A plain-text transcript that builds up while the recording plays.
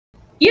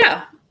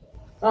Yeah.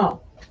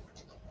 Oh.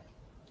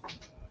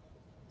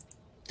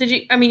 Did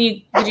you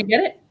get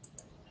it?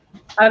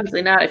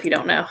 Obviously not if you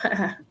don't know.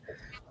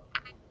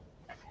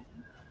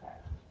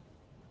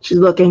 She's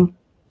looking.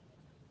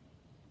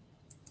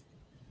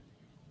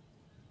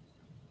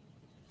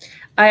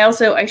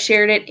 I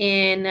shared it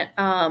in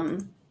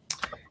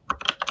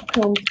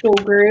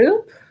homeschool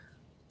group.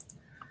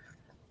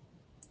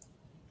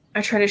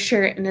 I try to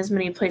share it in as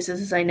many places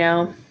as I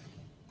know.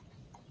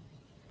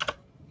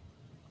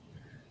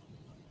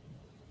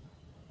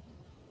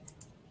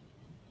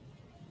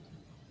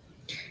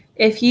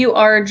 If you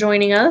are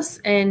joining us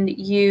and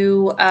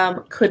you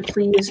could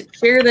please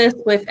share this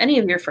with any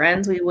of your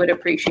friends, we would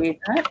appreciate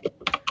that.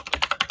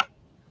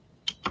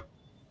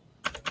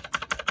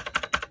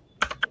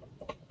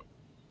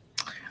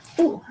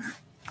 Ooh.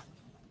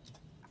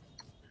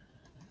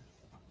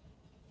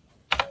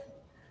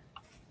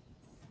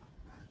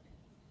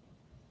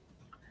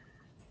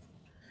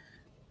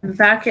 I'm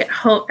back at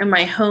home in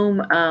my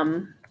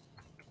home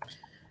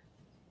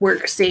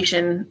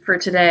workstation for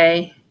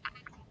today,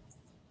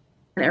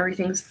 and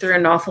everything's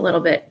thrown off a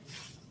little bit.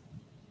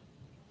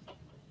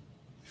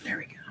 There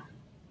we go.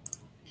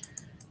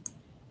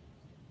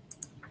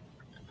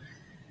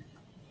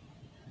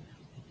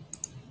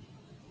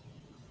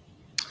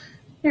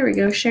 There we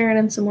go, sharing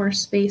in some more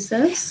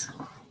spaces.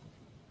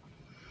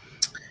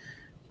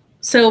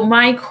 So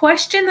my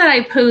question that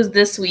I posed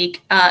this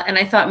week, and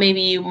I thought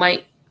maybe you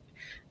might,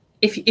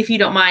 if you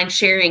don't mind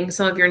sharing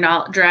some of your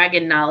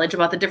dragon knowledge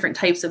about the different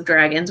types of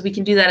dragons, we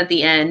can do that at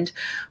the end.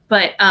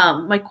 But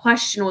my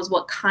question was,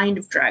 what kind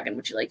of dragon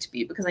would you like to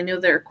be? Because I know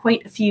there are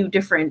quite a few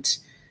different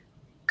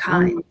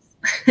kinds.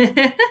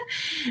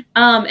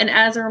 And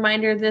as a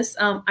reminder, this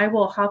I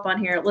will hop on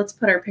here. Let's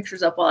put our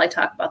pictures up while I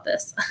talk about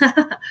this.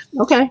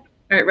 Okay.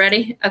 All right,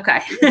 ready?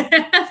 Okay.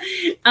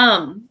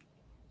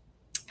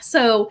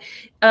 So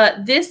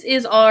this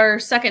is our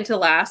second to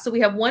last. So we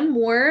have one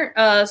more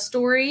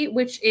story,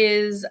 which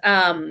is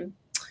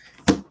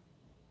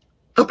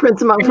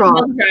Prince Among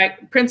Frogs.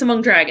 Prince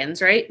Among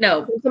Dragons, right?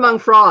 No. Prince Among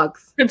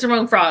Frogs. Prince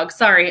Among Frogs.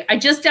 Sorry. I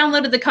just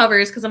downloaded the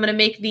covers because I'm going to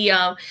make the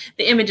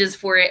images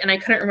for it, and I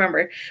couldn't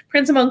remember.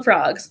 Prince Among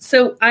Frogs.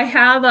 So I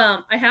have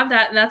that,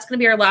 and that's going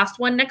to be our last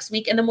one next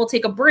week, and then we'll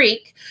take a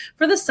break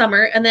for the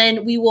summer, and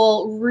then we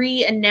will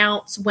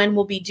re-announce when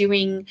we'll be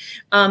doing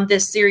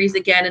this series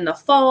again in the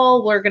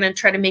fall. We're going to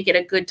try to make it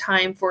a good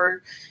time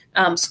for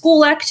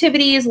school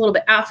activities, a little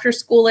bit after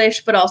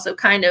schoolish, but also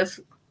kind of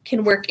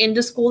can work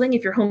into schooling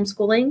if you're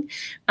homeschooling.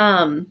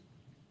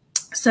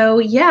 So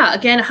yeah,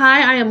 again,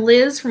 hi, I am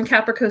Liz from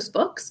Capra Coast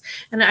Books,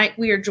 and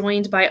we are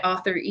joined by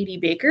author E.D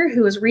Baker,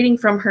 who is reading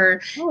from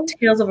her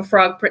Tales of a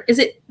Frog. Is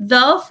it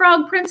The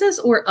Frog Princess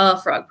or A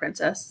Frog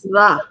Princess?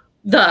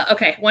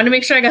 Okay, wanted to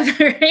make sure I got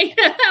that right.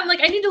 I'm like,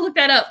 I need to look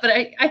that up, but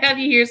I have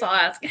you here, so I'll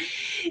ask.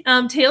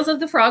 Tales of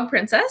the Frog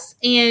Princess,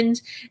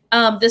 and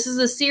this is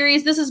a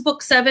series. This is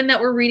book 7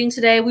 that we're reading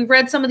today. We've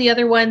read some of the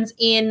other ones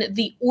in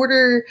the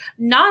order,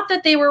 not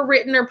that they were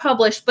written or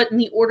published, but in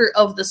the order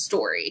of the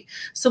story.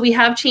 So we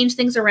have changed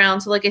things around.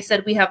 So like I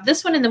said, we have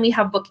this one, and then we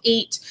have book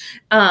 8,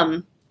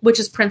 which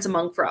is Prince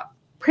Among Frogs.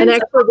 And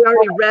actually, we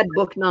already read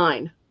book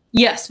 9.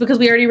 Yes, because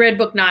we already read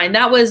book 9.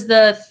 That was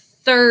the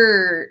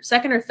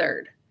second or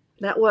third.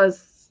 That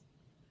was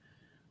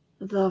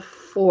the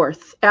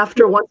 4th,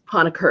 after Once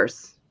Upon a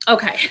Curse.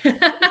 Okay.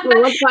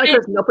 Once Upon a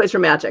Curse, No Place for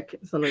Magic.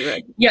 Something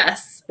right.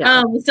 Yes.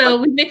 Yeah.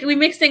 So we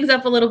mix things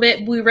up a little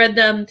bit. We read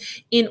them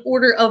in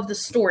order of the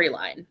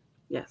storyline.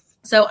 Yes.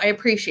 So I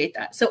appreciate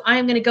that. So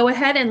I'm going to go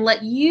ahead and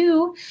let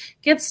you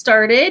get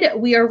started.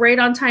 We are right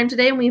on time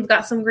today, and we've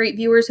got some great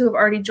viewers who have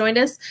already joined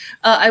us.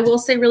 I will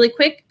say really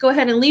quick, go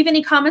ahead and leave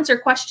any comments or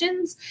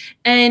questions.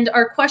 And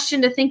our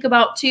question to think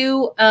about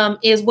too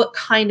is what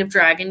kind of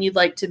dragon you'd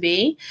like to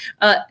be.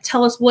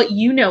 Tell us what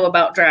you know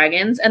about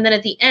dragons. And then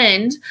at the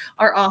end,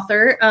 our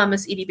author,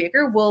 Miss E.D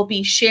Baker, will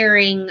be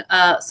sharing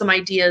some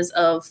ideas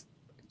of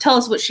tell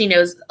us what she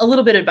knows a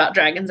little bit about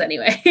dragons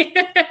anyway,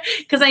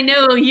 because I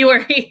know you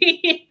are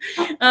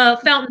a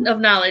fountain of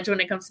knowledge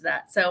when it comes to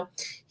that. So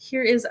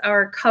here is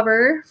our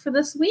cover for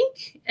this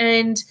week,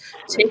 and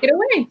take it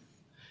away.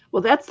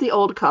 Well, that's the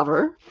old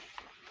cover,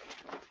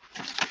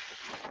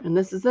 and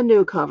this is the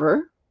new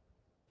cover.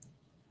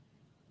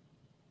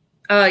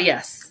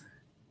 Yes.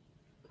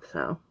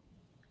 So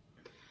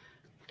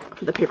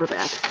for the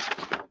paperback.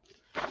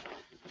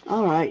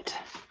 All right.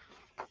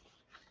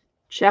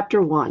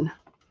 Chapter 1.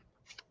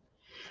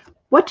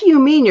 What do you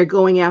mean you're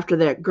going after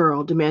that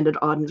girl? Demanded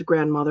Auden's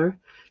grandmother.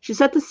 She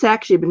set the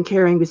sack she'd been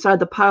carrying beside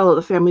the pile of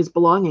the family's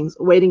belongings,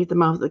 waiting at the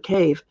mouth of the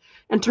cave,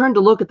 and turned to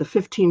look at the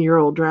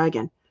 15-year-old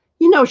dragon.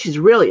 You know she's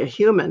really a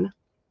human.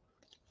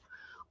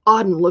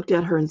 Auden looked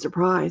at her in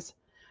surprise.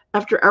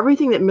 After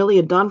everything that Millie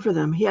had done for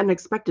them, he hadn't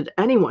expected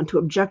anyone to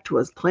object to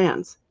his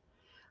plans.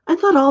 I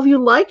thought all of you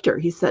liked her,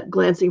 he said,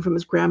 glancing from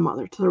his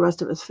grandmother to the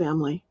rest of his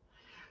family.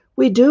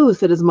 We do,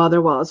 said his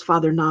mother while his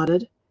father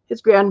nodded.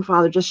 His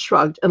grandfather just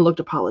shrugged and looked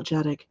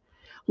apologetic.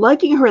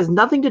 Liking her has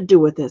nothing to do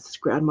with this, his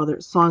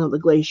grandmother, Song of the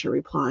Glacier,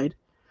 replied.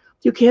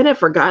 You can't have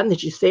forgotten that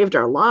she saved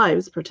our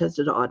lives,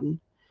 protested Auden.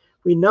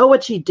 "We know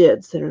what she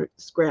did," said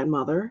his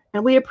grandmother,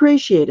 "and we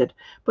appreciate it,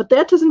 but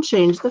that doesn't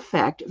change the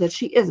fact that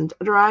she isn't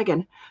a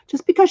dragon.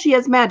 Just because she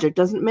has magic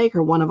doesn't make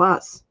her one of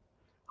us."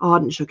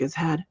 Auden shook his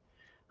head.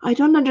 "I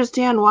don't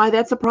understand why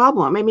that's a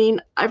problem. I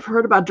mean, I've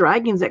heard about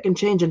dragons that can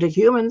change into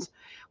humans.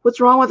 What's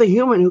wrong with a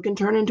human who can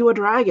turn into a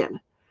dragon?"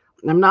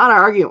 "I'm not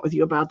arguing with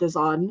you about this,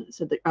 Auden,"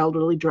 said the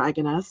elderly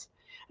dragoness,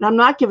 "and I'm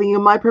not giving you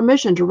my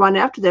permission to run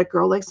after that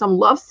girl like some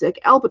lovesick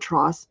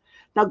albatross.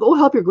 Now go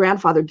help your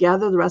grandfather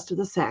gather the rest of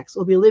the sacks.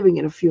 We'll be leaving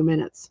in a few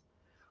minutes."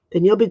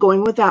 "Then you'll be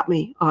going without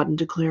me," Auden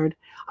declared.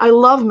 "I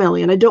love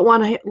Millie, and I don't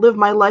want to live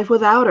my life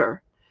without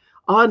her."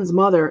 Auden's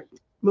mother,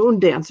 Moon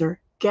Dancer,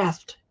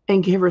 gasped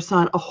and gave her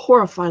son a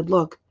horrified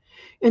look.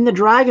 In the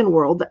dragon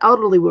world, the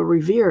elderly were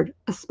revered,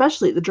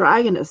 especially the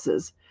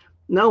dragonesses.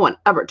 No one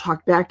ever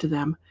talked back to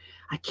them.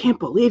 "I can't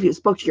believe you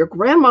spoke to your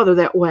grandmother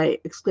that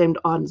way," exclaimed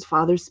Auden's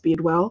father,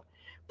 Speedwell.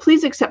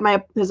 "Please accept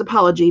his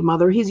apology,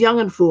 Mother. He's young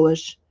and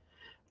foolish."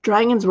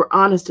 Dragons were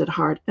honest at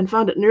heart and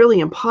found it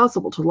nearly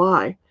impossible to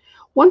lie.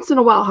 Once in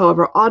a while,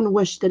 however, Auden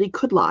wished that he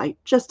could lie,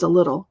 just a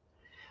little.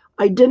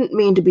 "I didn't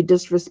mean to be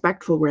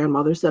disrespectful,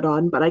 Grandmother," said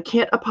Auden, "but I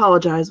can't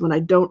apologize when I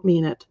don't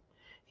mean it."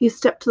 He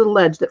stepped to the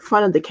ledge that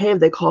fronted the cave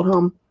they called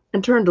home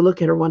and turned to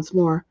look at her once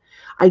more.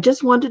 "I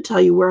just wanted to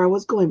tell you where I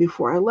was going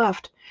before I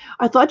left.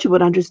 I thought you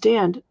would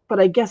understand, but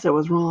I guess I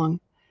was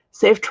wrong.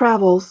 Safe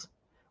travels."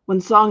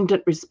 When Song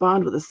didn't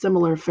respond with a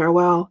similar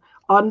farewell,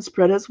 Auden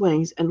spread his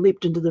wings and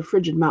leaped into the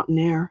frigid mountain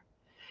air.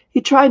 He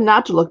tried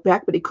not to look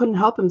back, but he couldn't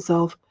help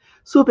himself.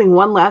 Swooping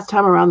one last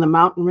time around the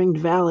mountain-ringed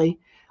valley,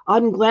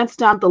 Auden glanced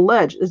down at the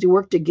ledge as he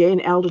worked to gain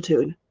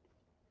altitude.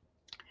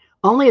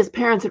 Only his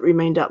parents had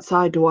remained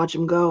outside to watch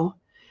him go.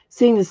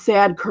 Seeing the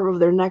sad curve of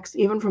their necks,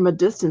 even from a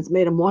distance,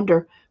 made him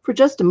wonder, for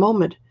just a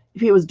moment,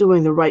 if he was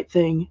doing the right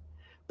thing.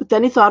 But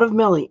then he thought of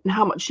Millie and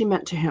how much she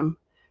meant to him.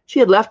 She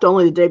had left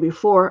only the day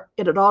before.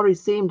 It had already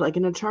seemed like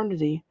an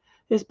eternity.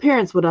 His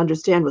parents would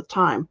understand with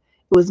time.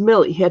 It was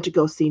Millie he had to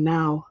go see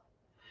now.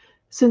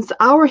 Since the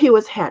hour he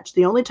was hatched,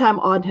 the only time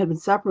Auden had been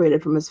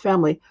separated from his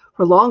family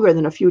for longer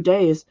than a few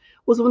days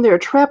was when they were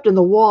trapped in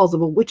the walls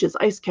of a witch's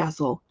ice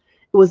castle.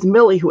 It was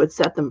Millie who had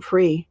set them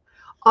free.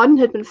 Auden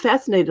had been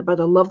fascinated by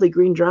the lovely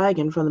green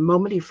dragon from the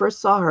moment he first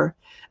saw her,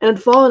 and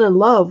had fallen in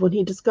love when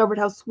he discovered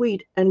how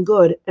sweet and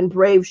good and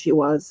brave she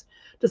was,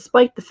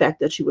 despite the fact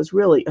that she was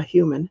really a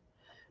human.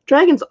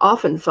 Dragons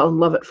often fell in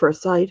love at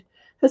first sight.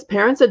 His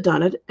parents had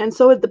done it, and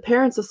so had the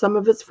parents of some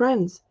of his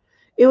friends.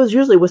 It was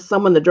usually with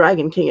someone the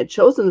Dragon King had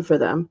chosen for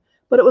them,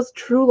 but it was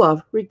true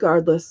love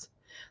regardless.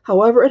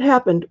 However it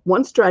happened,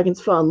 once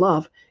dragons fell in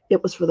love,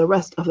 it was for the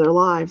rest of their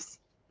lives.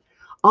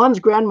 Auden's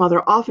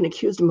grandmother often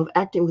accused him of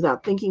acting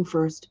without thinking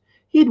first.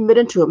 He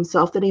admitted to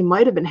himself that he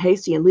might have been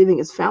hasty in leaving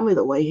his family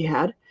the way he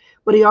had,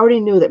 but he already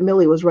knew that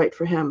Millie was right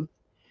for him.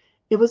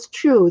 It was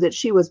true that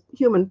she was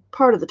human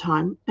part of the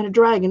time, and a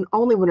dragon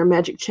only when her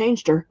magic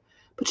changed her,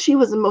 but she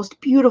was the most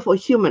beautiful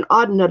human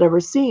Auden had ever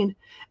seen,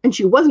 and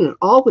she wasn't at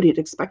all what he had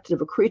expected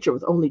of a creature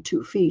with only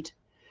 2 feet.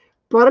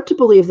 Brought up to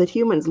believe that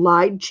humans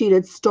lied,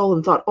 cheated, stole,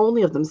 and thought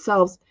only of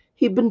themselves,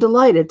 he'd been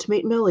delighted to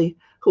meet Millie,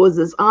 who was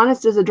as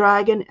honest as a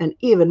dragon and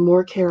even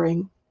more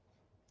caring.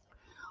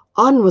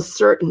 Auden was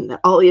certain that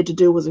all he had to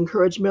do was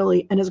encourage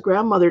Millie and his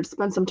grandmother to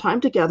spend some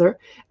time together,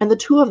 and the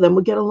two of them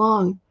would get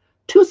along.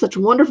 2 such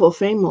wonderful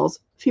females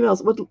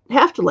would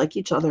have to like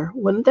each other,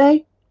 wouldn't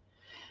they?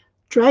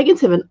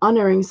 Dragons have an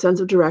unerring sense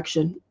of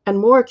direction and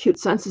more acute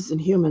senses than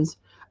humans,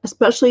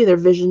 especially their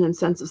vision and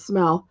sense of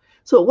smell,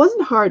 so it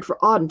wasn't hard for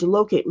Auden to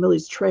locate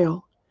Millie's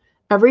trail.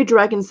 Every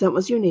dragon scent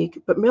was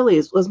unique, but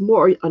Millie's was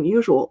more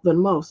unusual than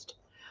most.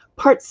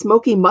 Part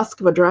smoky musk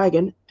of a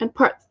dragon and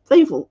part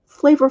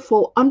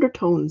flavorful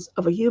undertones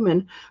of a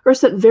human, her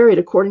scent varied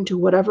according to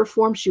whatever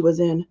form she was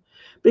in.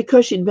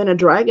 Because she'd been a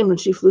dragon when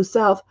she flew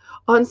south,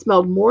 Auden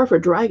smelled more of her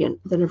dragon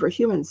than of her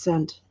human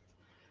scent.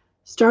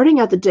 Starting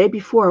out the day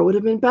before would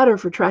have been better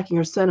for tracking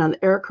her scent on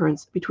the air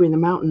currents between the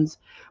mountains,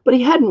 but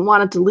he hadn't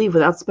wanted to leave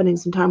without spending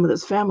some time with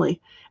his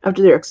family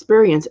after their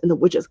experience in the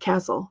witch's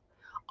castle.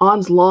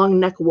 Auden's long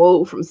neck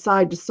wove from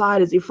side to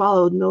side as he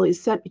followed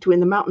Millie's scent between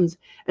the mountains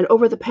and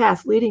over the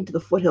pass leading to the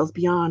foothills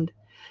beyond.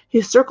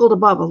 He circled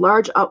above a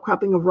large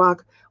outcropping of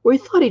rock where he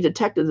thought he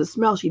detected the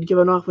smell she'd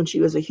given off when she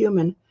was a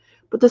human,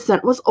 but the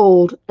scent was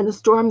old, and the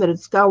storm that had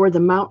scoured the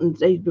mountain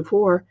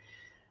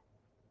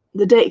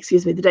the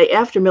day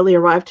after Millie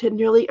arrived had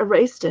nearly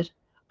erased it.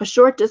 A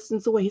short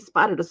distance away he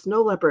spotted a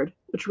snow leopard,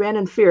 which ran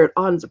in fear at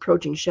Auden's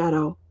approaching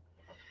shadow.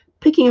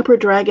 Picking up her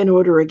dragon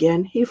odor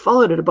again, he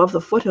followed it above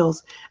the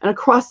foothills and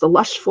across the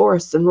lush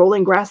forests and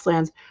rolling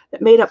grasslands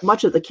that made up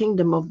much of the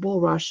kingdom of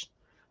Bulrush.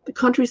 The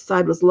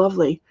countryside was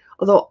lovely,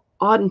 although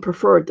Auden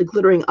preferred the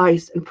glittering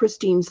ice and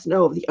pristine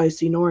snow of the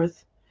icy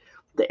north.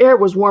 The air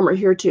was warmer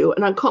here too,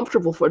 and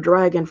uncomfortable for a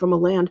dragon from a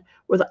land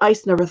where the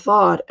ice never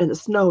thawed and the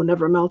snow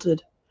never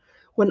melted.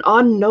 When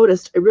Auden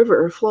noticed a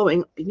river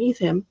flowing beneath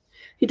him,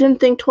 he didn't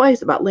think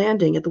twice about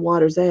landing at the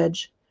water's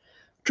edge.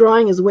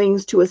 Drawing his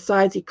wings to his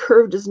sides, he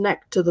curved his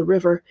neck to the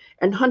river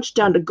and hunched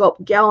down to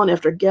gulp gallon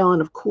after gallon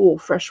of cool,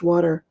 fresh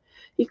water.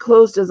 He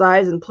closed his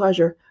eyes in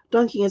pleasure,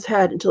 dunking his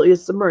head until he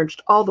was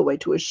submerged all the way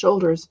to his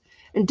shoulders,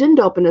 and didn't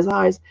open his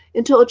eyes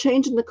until a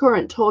change in the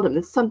current told him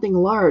that something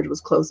large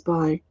was close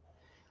by.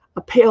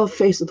 A pale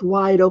face with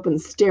wide-open,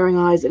 staring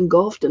eyes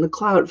engulfed in a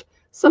cloud of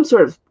some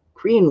sort of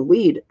green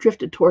weed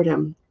drifted toward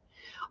him.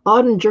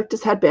 Auden jerked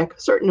his head back,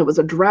 certain it was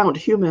a drowned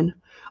human.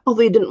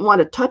 Although he didn't want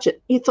to touch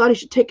it, he thought he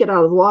should take it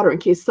out of the water in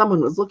case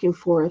someone was looking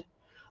for it.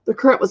 The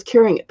current was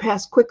carrying it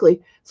past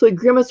quickly, so he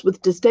grimaced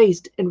with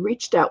distaste and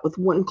reached out with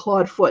one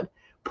clawed foot,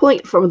 pulling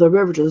it from the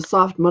river to the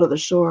soft mud of the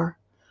shore.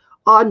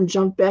 Auden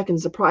jumped back in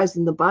surprise,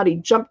 and the body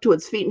jumped to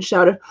its feet and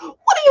shouted,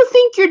 "What do you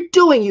think you're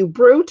doing, you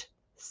brute?"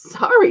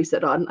 "Sorry,"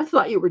 said Auden. "I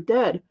thought you were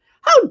dead."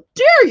 "How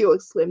dare you!"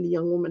 exclaimed the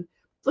young woman,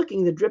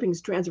 flicking the dripping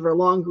strands of her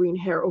long green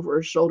hair over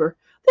her shoulder.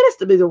 "That has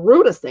to be the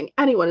rudest thing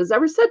anyone has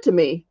ever said to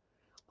me."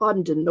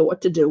 Auden didn't know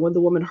what to do when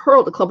the woman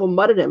hurled a clump of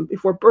mud at him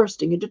before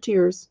bursting into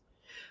tears.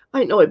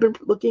 "I know I've been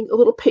looking a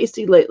little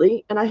pasty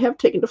lately, and I have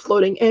taken to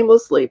floating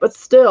aimlessly, but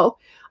still—"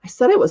 "I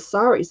said I was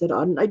sorry," said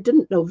Auden. I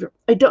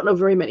don't know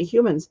very many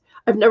humans.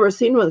 I've never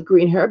seen one with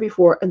green hair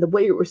before, and the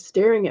way you were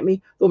staring at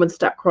me—" The woman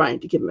stopped crying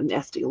to give him a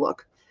nasty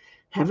look.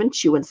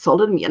 "Haven't you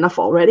insulted me enough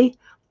already?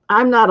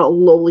 I'm not a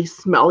lowly,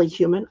 smelly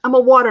human. I'm a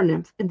water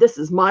nymph, and this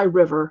is my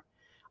river."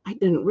 "I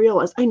didn't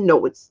realize. I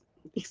know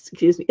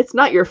excuse me, it's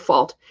not your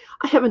fault.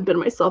 I haven't been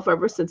myself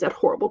ever since that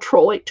horrible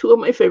troll ate 2 of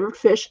my favorite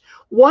fish.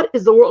 What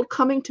is the world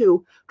coming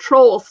to?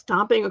 Trolls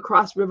stomping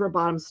across river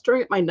bottoms,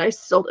 stirring up my nice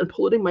silt and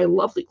polluting my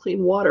lovely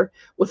clean water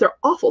with their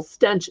awful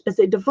stench as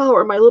they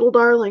devour my little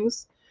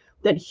darlings.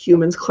 Then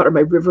humans clutter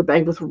my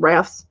riverbank with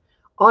rafts."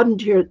 Auden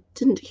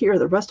didn't hear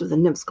the rest of the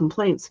nymph's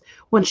complaints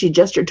when she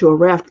gestured to a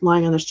raft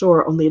lying on the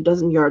shore only a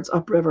dozen yards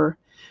upriver.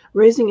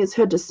 Raising his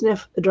head to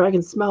sniff, the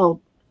dragon smelled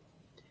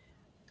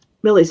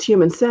Millie's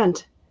human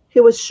scent. He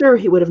was sure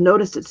he would have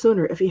noticed it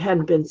sooner if he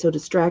hadn't been so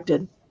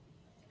distracted.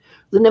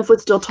 The nymph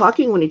was still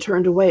talking when he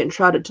turned away and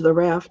trotted to the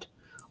raft.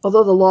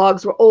 Although the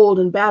logs were old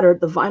and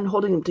battered, the vine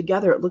holding them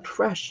together, it looked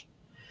fresh.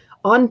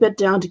 Auden bent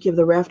down to give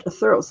the raft a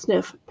thorough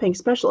sniff, paying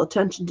special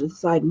attention to the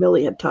side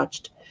Millie had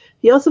touched.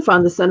 He also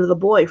found the scent of the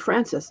boy,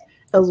 Francis,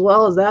 as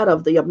well as that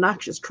of the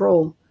obnoxious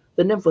troll.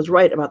 The nymph was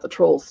right about the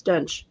troll's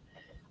stench.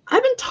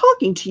 "I've been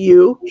talking to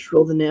you,"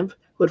 shrilled the nymph,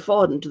 who had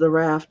fallen into the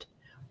raft.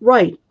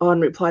 "Right,"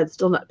 Auden replied,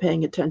 still not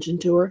paying attention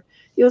to her.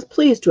 He was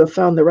pleased to have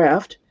found the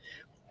raft.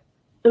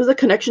 It was a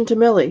connection to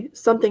Millie,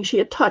 something she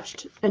had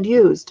touched and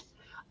used.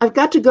 "I've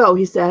got to go,"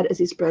 he said as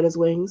he spread his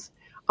wings.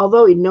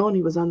 Although he'd known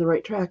he was on the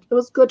right track, it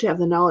was good to have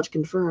the knowledge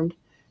confirmed.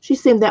 She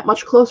seemed that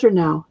much closer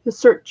now. His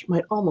search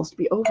might almost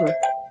be over.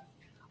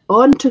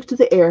 Auden took to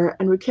the air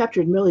and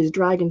recaptured Millie's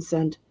dragon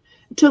scent.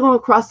 It took him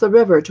across the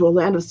river to a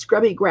land of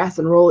scrubby grass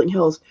and rolling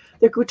hills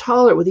that grew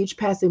taller with each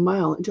passing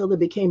mile until they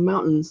became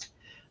mountains.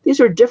 These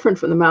were different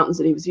from the mountains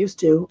that he was used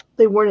to.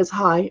 They weren't as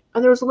high,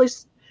 and there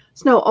was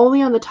snow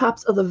only on the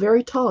tops of the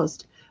very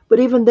tallest,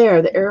 but even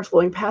there the air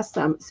flowing past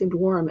them seemed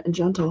warm and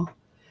gentle.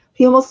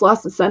 He almost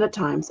lost the scent at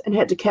times and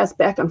had to cast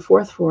back and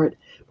forth for it.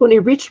 But when he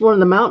reached one of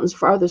the mountains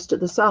farthest to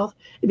the south,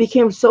 it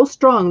became so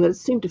strong that it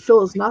seemed to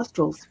fill his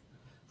nostrils.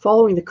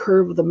 Following the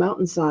curve of the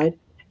mountainside,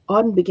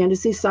 Auden began to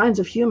see signs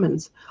of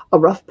humans. A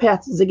rough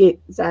path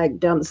zigzagged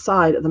down the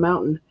side of the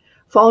mountain,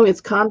 following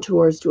its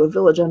contours to a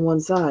village on one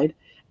side,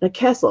 and a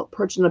castle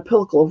perched on a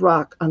pinnacle of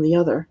rock on the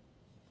other.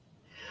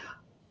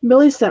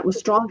 Millie's scent was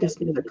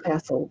strongest near the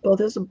castle, both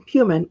as a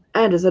human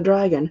and as a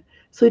dragon,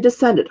 so he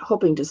descended,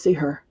 hoping to see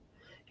her.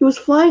 He was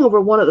flying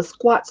over one of the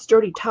squat,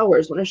 sturdy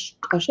towers when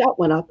a shout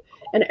went up,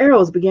 and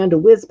arrows began to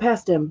whiz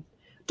past him.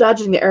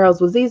 Dodging the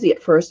arrows was easy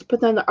at first, but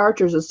then the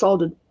archer's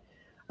assault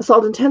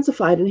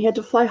intensified, and he had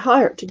to fly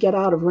higher to get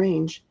out of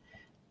range.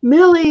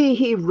 "Millie!"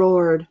 he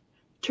roared,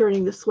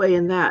 turning this way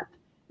and that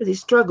as he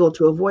struggled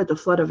to avoid the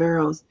flood of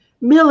arrows.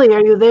 "Millie,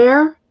 are you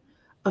there?"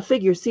 A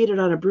figure seated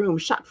on a broom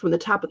shot from the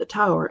top of the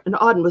tower, and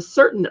Auden was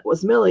certain it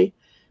was Millie.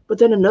 But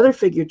then another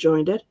figure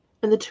joined it,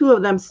 and the two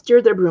of them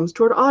steered their brooms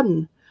toward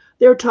Auden.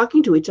 They were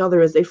talking to each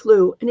other as they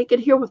flew, and he could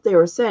hear what they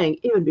were saying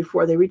even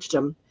before they reached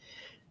him.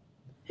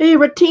 "Hey,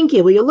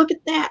 Ratinki, will you look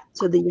at that?"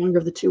 said the younger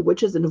of the two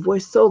witches in a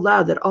voice so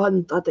loud that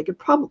Auden thought they could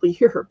probably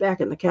hear her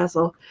back in the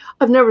castle.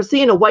 "I've never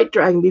seen a white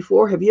dragon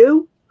before, have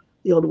you?"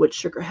 The old witch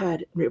shook her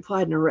head and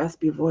replied in a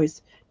raspy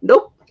voice,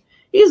 "Nope.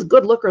 He's a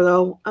good looker,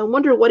 though. I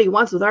wonder what he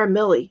wants with our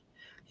Millie."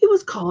 "He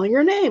was calling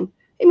her name.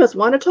 He must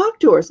want to talk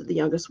to her," said the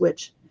youngest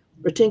witch.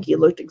 Ratinki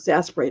looked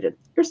exasperated.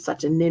 "You're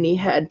such a ninny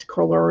head,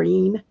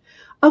 Colorine.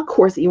 Of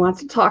course he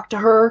wants to talk to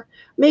her.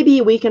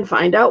 Maybe we can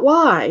find out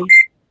why."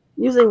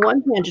 Using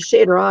one hand to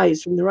shade her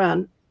eyes from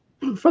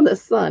the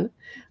sun,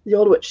 the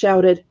old witch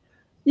shouted,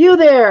 "You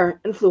there!"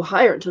 and flew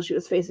higher until she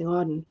was facing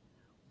Auden.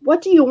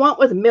 "What do you want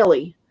with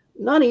Millie?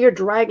 None of your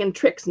dragon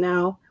tricks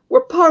now.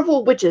 We're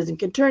powerful witches and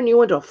can turn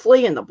you into a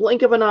flea in the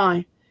blink of an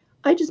eye.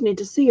 I just need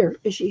to see her.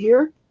 Is she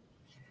here?"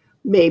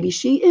 "Maybe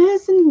she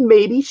is, and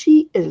maybe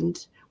she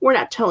isn't. We're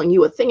not telling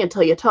you a thing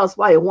until you tell us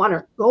why you want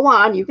her. Go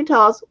on, you can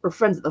tell us. We're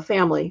friends of the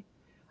family."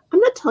 "I'm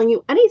not telling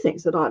you anything,"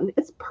 said Auden.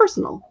 "It's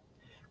personal."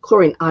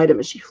 Chlorine eyed him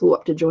as she flew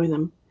up to join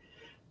them.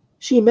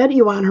 She met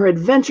you on her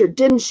adventure,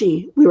 didn't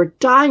she? We were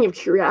dying of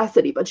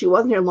curiosity, but she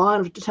wasn't here long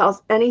enough to tell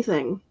us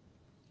anything.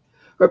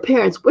 Her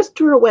parents whisked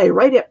her away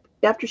right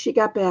after she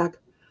got back.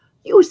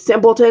 You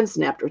simpleton,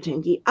 snapped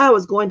Tinky. I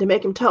was going to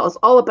make him tell us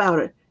all about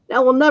it.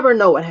 Now we'll never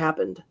know what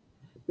happened.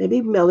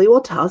 Maybe Millie will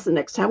tell us the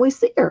next time we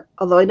see her,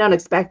 although I don't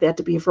expect that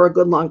to be for a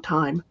good long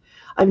time.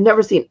 I've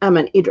never seen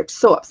Emma and Edric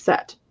so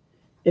upset.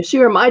 If she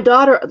were my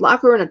daughter, I'd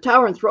lock her in a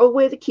tower and throw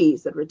away the key,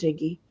 said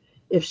Tinky.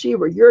 If she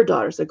were your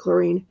daughter, said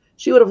Chlorine,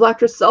 she would have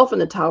locked herself in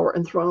the tower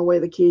and thrown away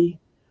the key.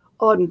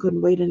 Auden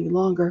couldn't wait any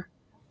longer.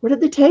 Where did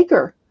they take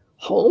her?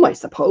 Home, I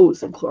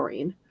suppose, said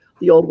Chlorine.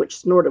 The old witch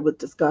snorted with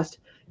disgust.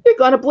 You're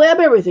going to blab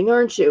everything,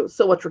 aren't you?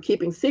 So much for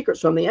keeping secrets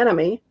from the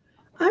enemy.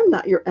 I'm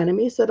not your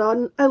enemy, said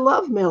Auden. I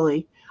love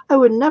Millie. I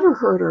would never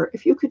hurt her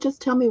if you could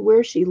just tell me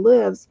where she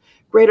lives.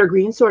 Greater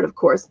Greensword, of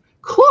course.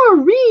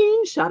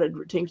 Chlorine, shouted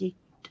Tinky.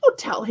 Don't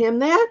tell him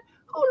that.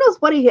 Who knows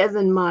what he has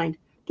in mind?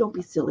 Don't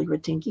be silly,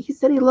 Tinky. He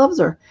said he loves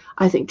her.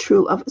 I think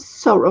true love is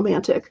so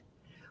romantic.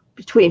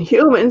 Between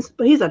humans,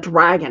 but he's a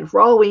dragon.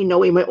 For all we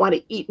know, he might want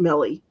to eat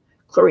Millie.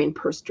 Chlorine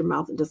pursed her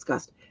mouth in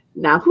disgust.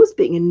 Now who's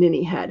being a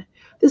ninny head?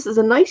 This is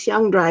a nice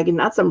young dragon,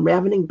 not some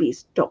ravening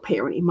beast. Don't pay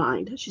her any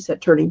mind, she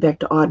said, turning back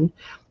to Auden.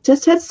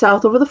 Just head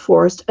south over the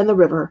forest and the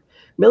river.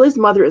 Millie's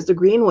mother is the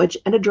Green Witch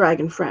and a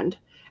dragon friend.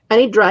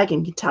 Any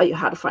dragon can tell you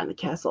how to find the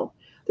castle.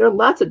 There are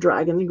lots of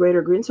dragons in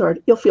Greater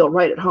Greensword. You'll feel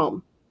right at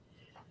home.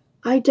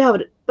 I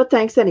doubt it, but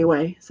thanks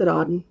anyway, said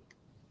Auden.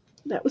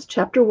 That was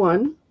chapter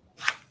 1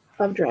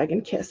 of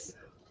Dragon Kiss.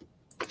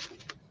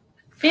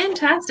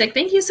 Fantastic.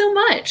 Thank you so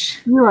much.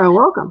 You are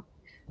welcome.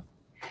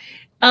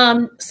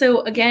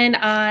 So again,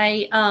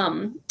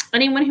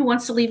 anyone who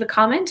wants to leave a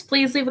comment,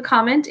 please leave a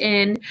comment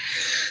in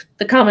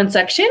the comment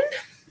section.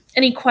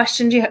 Any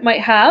questions you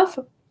might have.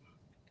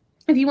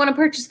 If you want to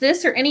purchase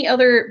this or any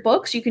other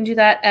books, you can do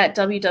that at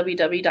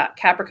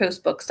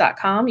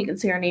www.capricoastbooks.com. You can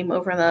see our name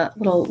over in the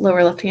little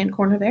lower left-hand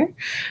corner there.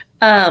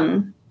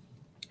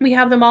 We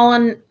have them all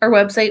on our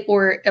website,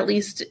 or at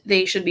least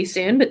they should be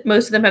soon, but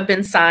most of them have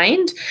been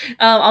signed.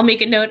 I'll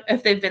make a note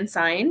if they've been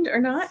signed or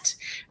not.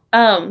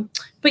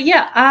 But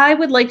yeah, I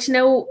would like to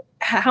know,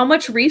 how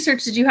much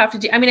research did you have to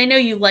do? I mean, I know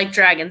you like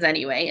dragons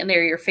anyway, and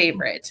they're your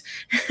favorite.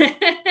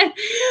 Yeah.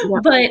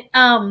 But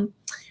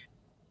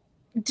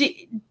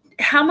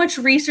how much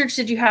research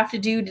did you have to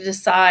do to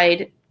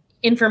decide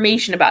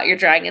information about your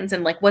dragons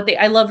and like what they?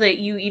 I love that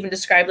you even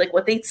described like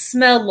what they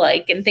smell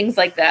like and things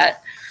like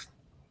that.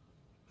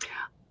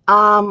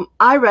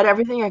 I read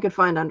everything I could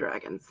find on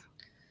dragons.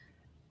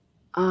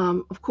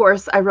 Of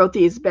course, I wrote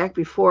these back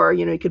before,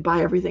 you could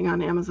buy everything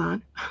on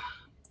Amazon.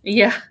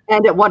 Yeah.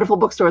 And at wonderful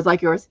bookstores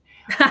like yours.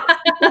 I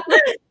love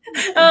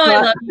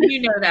you.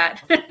 You know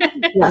that.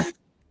 Yes.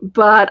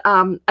 But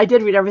I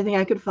did read everything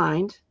I could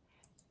find.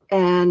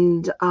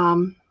 And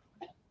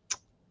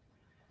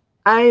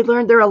I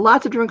learned there are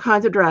lots of different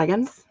kinds of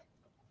dragons.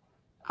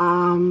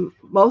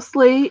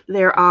 Mostly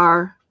there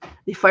are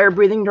the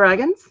fire-breathing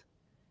dragons.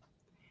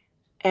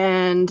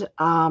 And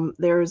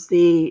there's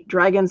the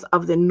dragons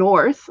of the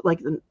north, like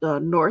the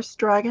Norse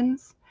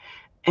dragons,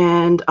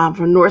 and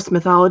from Norse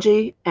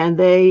mythology, and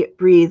they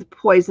breathe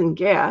poison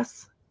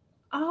gas.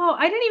 Oh,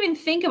 I didn't even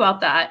think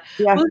about that.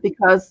 Yes,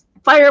 because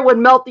fire would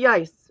melt the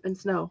ice and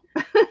snow.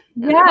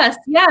 Yes,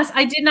 yes.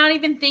 I did not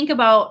even think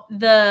about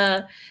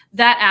that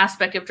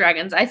aspect of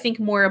dragons. I think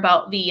more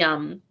about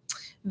the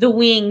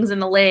wings and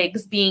the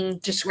legs being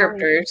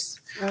descriptors.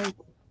 Right.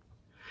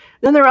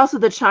 Then there are also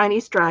the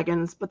Chinese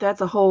dragons, but that's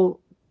a whole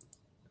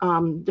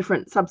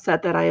different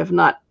subset that I have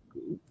not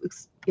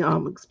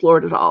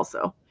explored at all.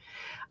 So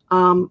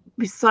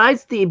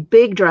besides the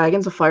big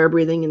dragons of fire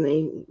breathing and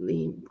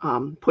the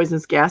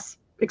poisonous gas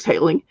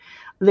exhaling,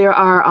 there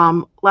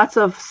are lots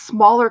of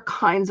smaller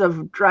kinds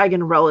of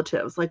dragon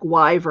relatives like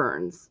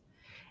wyverns.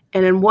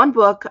 And in one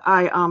book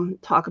I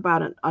talk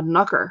about a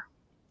knucker,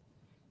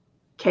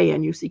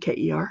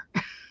 K-N-U-C-K-E-R.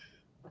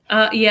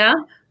 Yeah.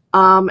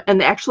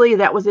 And actually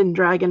that was in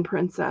Dragon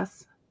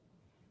Princess.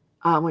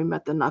 We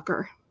met the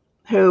knucker.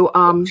 Who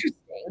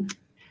Interesting.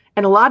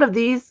 And a lot of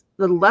these,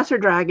 the lesser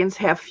dragons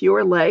have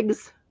fewer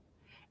legs,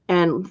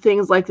 and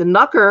things like the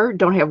knucker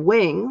don't have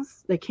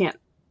wings. They can't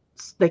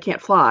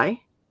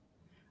fly,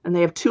 and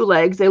they have 2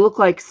 legs. They look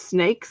like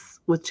snakes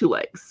with 2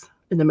 legs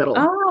in the middle.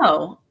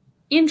 Oh,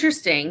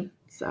 interesting.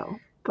 So,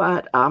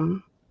 but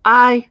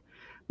I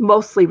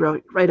mostly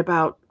write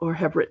about or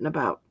have written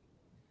about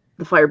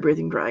the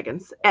fire-breathing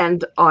dragons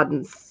and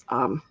Auden's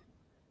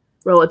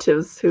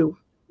relatives who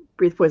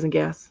breathe poison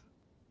gas.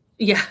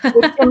 Yeah.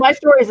 Which in my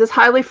stories is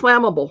highly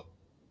flammable.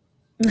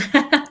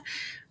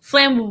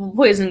 Flammable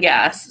poison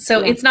gas. So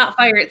it's not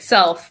fire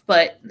itself,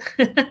 but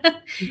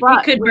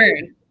it could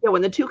burn.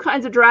 When the 2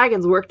 kinds of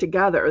dragons work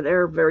together,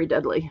 they're very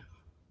deadly.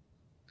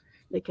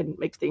 They can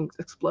make things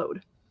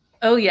explode.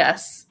 Oh,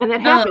 yes. And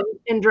that happened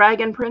in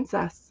Dragon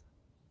Princess.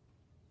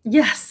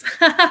 Yes.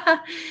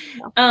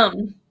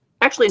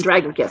 Actually, in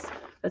Dragon Kiss.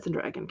 That's in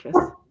Dragon Kiss.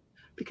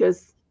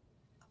 Because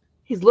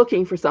he's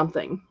looking for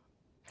something.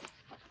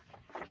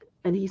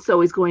 And he's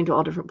going to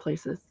all different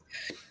places.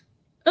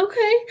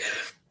 Okay.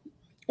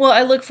 Well,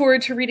 I look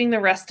forward to reading the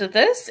rest of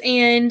this,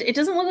 and it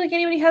doesn't look like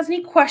anybody has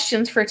any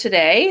questions for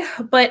today,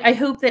 but I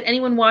hope that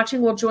anyone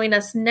watching will join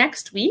us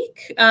next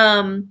week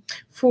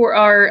for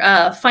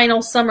our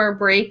final summer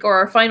break, or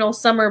our final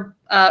summer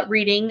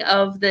reading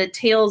of the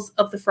Tales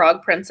of the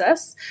Frog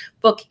Princess,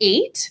 Book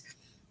 8.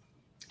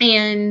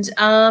 And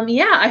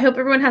yeah, I hope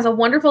everyone has a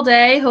wonderful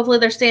day. Hopefully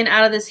they're staying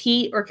out of this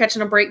heat or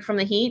catching a break from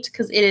the heat,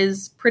 because it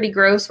is pretty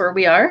gross where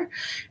we are.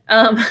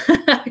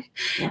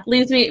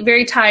 Leaves me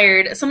very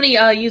tired. Somebody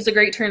used a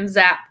great term,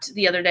 zapped,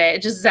 the other day.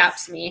 It just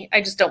zaps me.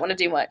 I just don't want to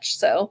do much.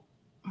 So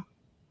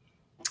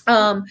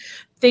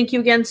thank you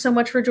again so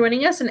much for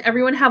joining us, and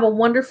everyone have a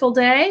wonderful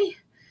day.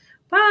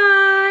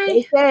 Bye.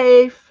 Stay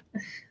safe.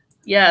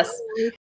 Yes. Bye.